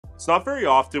It's not very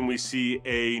often we see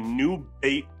a new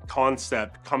bait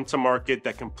concept come to market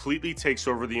that completely takes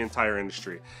over the entire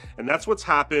industry. And that's what's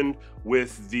happened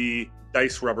with the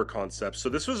dice rubber concept. So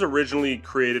this was originally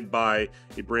created by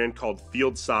a brand called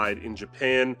Fieldside in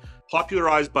Japan,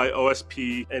 popularized by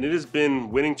OSP, and it has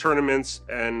been winning tournaments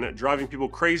and driving people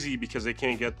crazy because they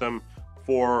can't get them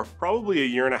for probably a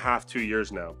year and a half, 2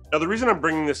 years now. Now, the reason I'm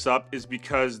bringing this up is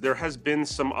because there has been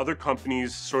some other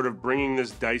companies sort of bringing this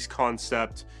dice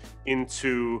concept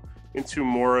into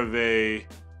more of a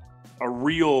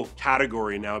real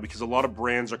category now, because a lot of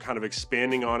brands are kind of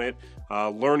expanding on it,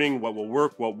 learning what will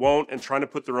work, what won't, and trying to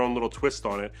put their own little twist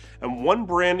on it. And one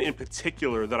brand in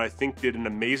particular that I think did an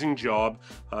amazing job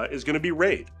is going to be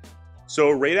Raid. So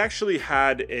Raid actually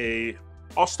had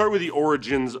I'll start with the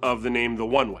origins of the name the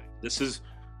One Way. This is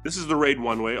the Raid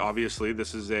One Way. Obviously,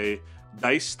 this is a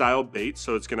dice style bait,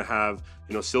 so it's going to have,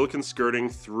 you know, silicone skirting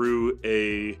through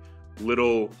a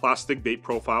little plastic bait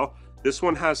profile. This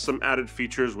one has some added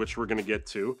features which we're going to get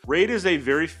to. Raid is a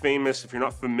very famous, if you're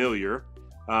not familiar,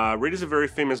 Raid is a very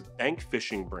famous bank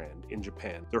fishing brand in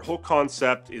Japan. Their whole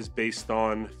concept is based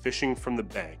on fishing from the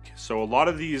bank. So a lot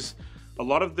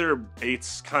of their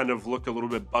baits kind of look a little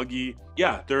bit buggy.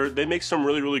 Yeah, they make some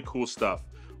really, really cool stuff.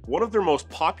 One of their most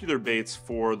popular baits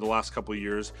for the last couple of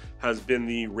years has been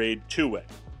the Raid 2-Way.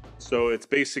 So it's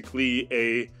basically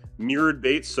a mirrored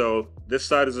bait. So this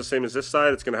side is the same as this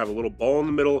side. It's going to have a little ball in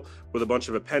the middle with a bunch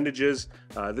of appendages.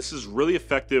 This is really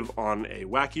effective on a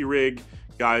wacky rig.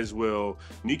 Guys will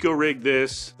Nico rig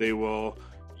this.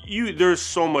 There's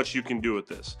so much you can do with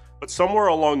this. But somewhere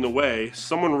along the way,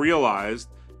 someone realized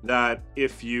that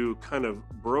if you kind of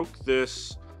broke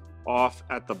this off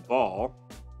at the ball,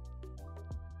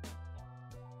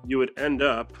 you would end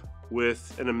up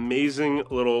with an amazing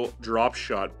little drop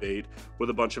shot bait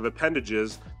with a bunch of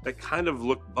appendages that kind of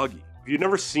look buggy. If you've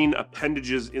never seen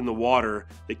appendages in the water,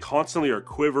 they constantly are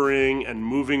quivering and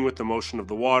moving with the motion of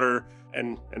the water,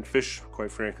 and fish,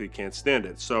 quite frankly, can't stand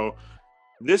it. So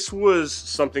this was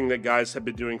something that guys have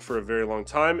been doing for a very long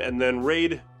time, and then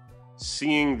Raid,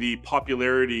 seeing the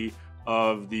popularity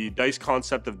of the dice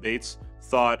concept of baits,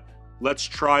 thought, let's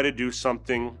try to do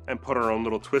something and put our own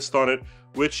little twist on it,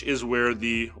 which is where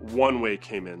the One Way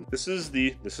came in. This is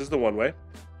the One Way.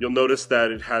 You'll notice that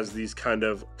it has these kind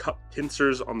of cup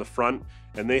pincers on the front,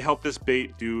 and they help this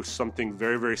bait do something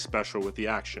very, very special with the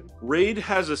action. Raid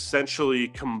has essentially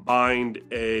combined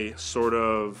a sort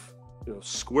of, you know,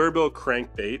 square bill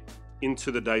crankbait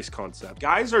into the dice concept.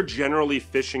 Guys are generally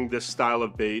fishing this style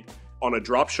of bait on a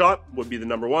drop shot, would be the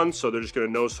number one. So they're just going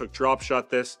to nose hook drop shot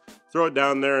this, throw it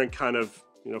down there, and kind of,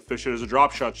 you know, fish it as a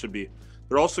drop shot should be.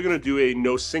 They're also going to do a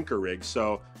no sinker rig.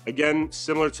 So again,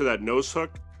 similar to that nose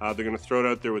hook, they're going to throw it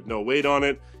out there with no weight on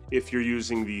it. If you're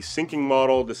using the sinking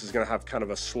model, this is going to have kind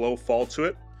of a slow fall to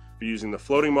it. If you're using the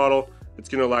floating model, it's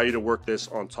going to allow you to work this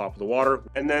on top of the water.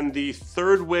 And then the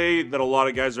third way that a lot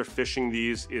of guys are fishing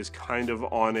these is kind of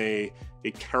on a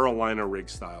Carolina rig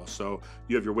style. So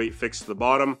you have your weight fixed to the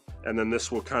bottom, and then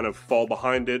this will kind of fall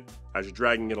behind it as you're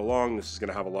dragging it along. This is going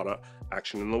to have a lot of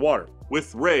action in the water.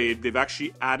 With Raid, they've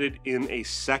actually added in a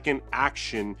second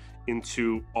action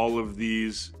into all of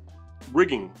these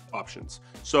rigging options.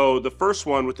 So the first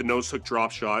one with the nose hook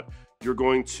drop shot, you're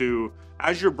going to,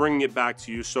 as you're bringing it back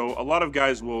to you, so a lot of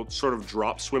guys will sort of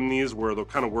drop swim these where they'll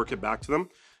kind of work it back to them.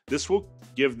 This will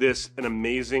give this an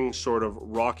amazing sort of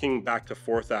rocking back to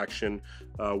forth action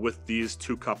with these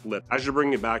 2-cup lip. As you're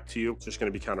bringing it back to you, it's just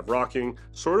going to be kind of rocking,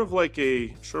 sort of like a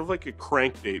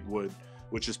crankbait would,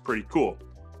 which is pretty cool.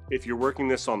 If you're working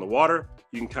this on the water,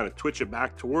 you can kind of twitch it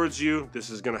back towards you. This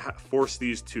is going to force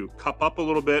these to cup up a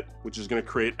little bit, which is going to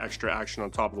create extra action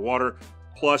on top of the water.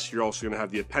 Plus, you're also going to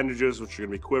have the appendages, which are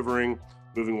going to be quivering,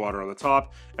 moving water on the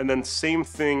top. And then same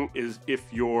thing is if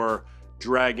you're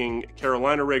dragging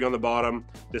Carolina rig on the bottom,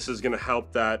 this is going to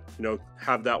help that, you know,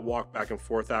 have that walk back and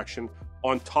forth action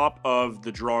on top of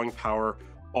the drawing power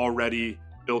already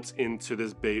built into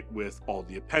this bait with all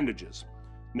the appendages.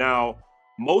 Now,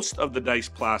 most of the dice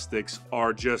plastics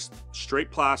are just straight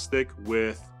plastic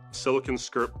with silicone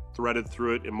skirt threaded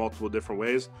through it in multiple different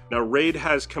ways. Now, Raid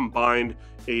has combined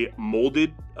a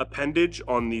molded appendage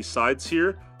on the sides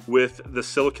here with the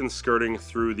silicone skirting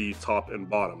through the top and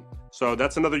bottom. So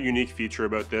that's another unique feature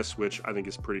about this, which I think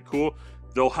is pretty cool.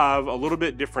 They'll have a little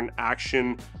bit different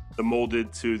action, the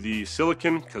molded to the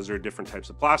silicone, because they're different types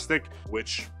of plastic,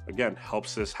 which again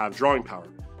helps this have drawing power.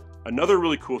 Another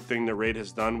really cool thing that Raid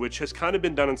has done, which has kind of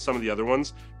been done in some of the other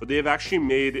ones, but they have actually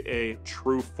made a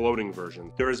true floating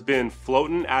version. There has been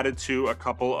floating added to a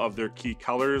couple of their key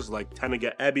colors like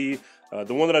Tenaga Ebby,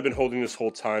 The one that I've been holding this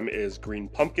whole time is green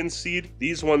pumpkin seed.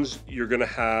 These ones you're gonna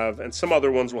have, and some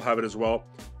other ones will have it as well.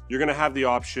 You're gonna have the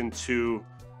option to,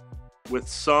 with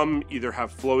some, either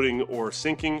have floating or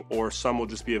sinking, or some will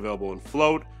just be available in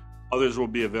float. Others will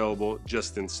be available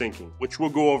just in sinking, which we'll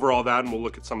go over all that and we'll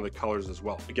look at some of the colors as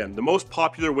well. Again, the most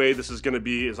popular way this is gonna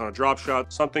be is on a drop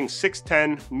shot, something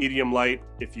 610 medium light.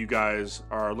 If you guys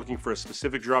are looking for a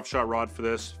specific drop shot rod for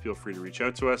this, feel free to reach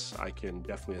out to us. I can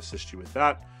definitely assist you with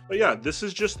that. But yeah, this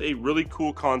is just a really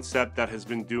cool concept that has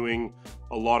been doing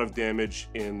a lot of damage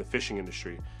in the fishing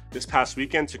industry. This past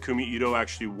weekend, Takumi Ito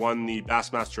actually won the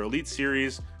Bassmaster Elite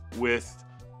Series with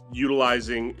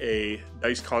utilizing a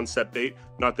dice concept bait.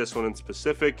 Not this one in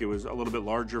specific, it was a little bit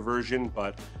larger version,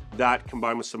 but that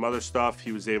combined with some other stuff,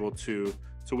 he was able to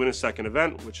win a second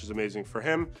event, which is amazing for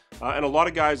him. And a lot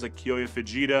of guys like Kiyoya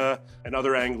Fujita and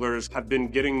other anglers have been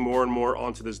getting more and more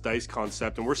onto this dice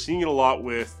concept, and we're seeing it a lot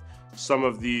with some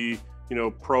of the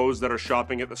pros that are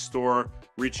shopping at the store,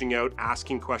 reaching out,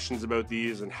 asking questions about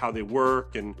these and how they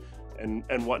work and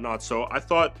whatnot. So I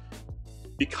thought,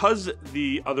 because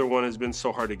the other one has been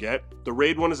so hard to get, the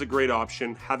Raid one is a great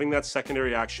option. Having that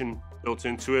secondary action built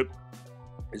into it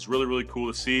is really, really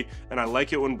cool to see. And I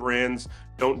like it when brands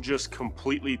don't just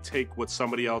completely take what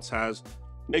somebody else has,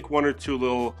 make one or two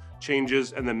little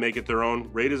changes and then make it their own.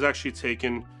 Raid has actually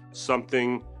taken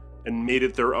something and made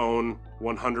it their own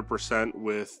 100%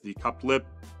 with the cupped lip,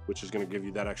 which is going to give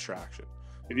you that extra action.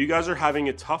 If you guys are having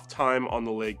a tough time on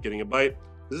the lake getting a bite,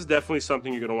 this is definitely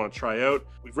something you're going to want to try out.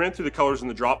 We've ran through the colors in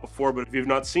the drop before, but if you've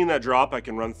not seen that drop, I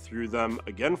can run through them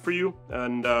again for you,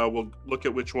 and we'll look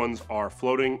at which ones are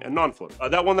floating and non-floating.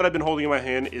 That one that I've been holding in my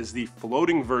hand is the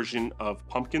floating version of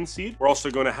pumpkin seed. We're also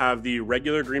going to have the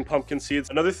regular green pumpkin seeds.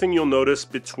 Another thing you'll notice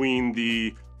between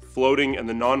the floating and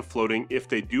the non-floating, if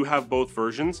they do have both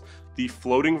versions, the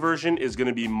floating version is going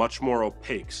to be much more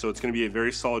opaque, so it's going to be a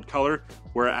very solid color,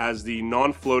 whereas the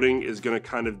non-floating is going to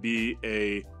kind of be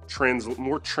a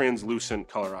more translucent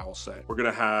color, I will say. We're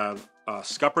going to have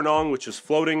Scuppernong, which is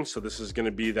floating, so this is going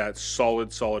to be that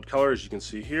solid color, as you can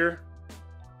see here.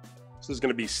 This is going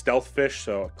to be Stealth Fish,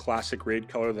 so a classic Raid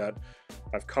color that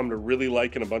I've come to really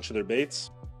like in a bunch of their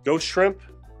baits. Ghost Shrimp,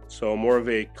 so more of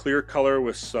a clear color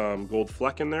with some gold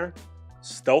fleck in there.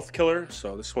 Stealth Killer,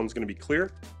 so this one's going to be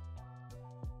clear.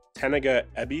 Tenaga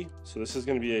Ebi, so this is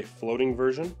going to be a floating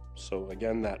version, so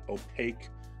again, that opaque,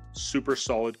 super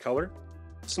solid color.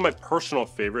 This is my personal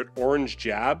favorite, Orange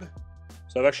Jab.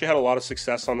 So I've actually had a lot of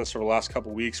success on this over the last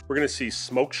couple weeks. We're going to see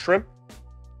Smoked Shrimp,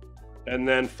 and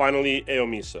then finally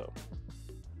Aomiso.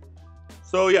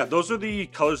 So yeah, those are the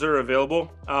colors that are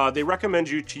available. They recommend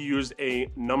you to use a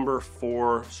number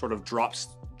 4 sort of drop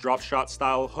shot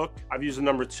style hook. I've used a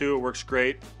number 2, it works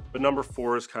great, but number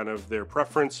 4 is kind of their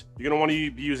preference. You're gonna want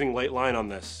to be using light line on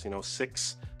this,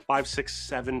 5, 6,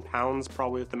 7 pounds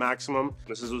probably at the maximum.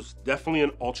 This is definitely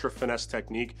an ultra finesse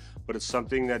technique, but it's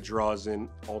something that draws in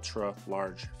ultra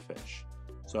large fish.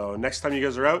 So next time you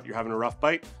guys are out, you're having a rough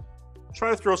bite, try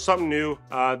to throw something new.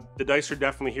 The dice are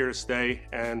definitely here to stay,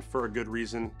 and for a good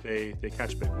reason. They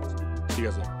catch big ones. See you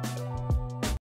guys later.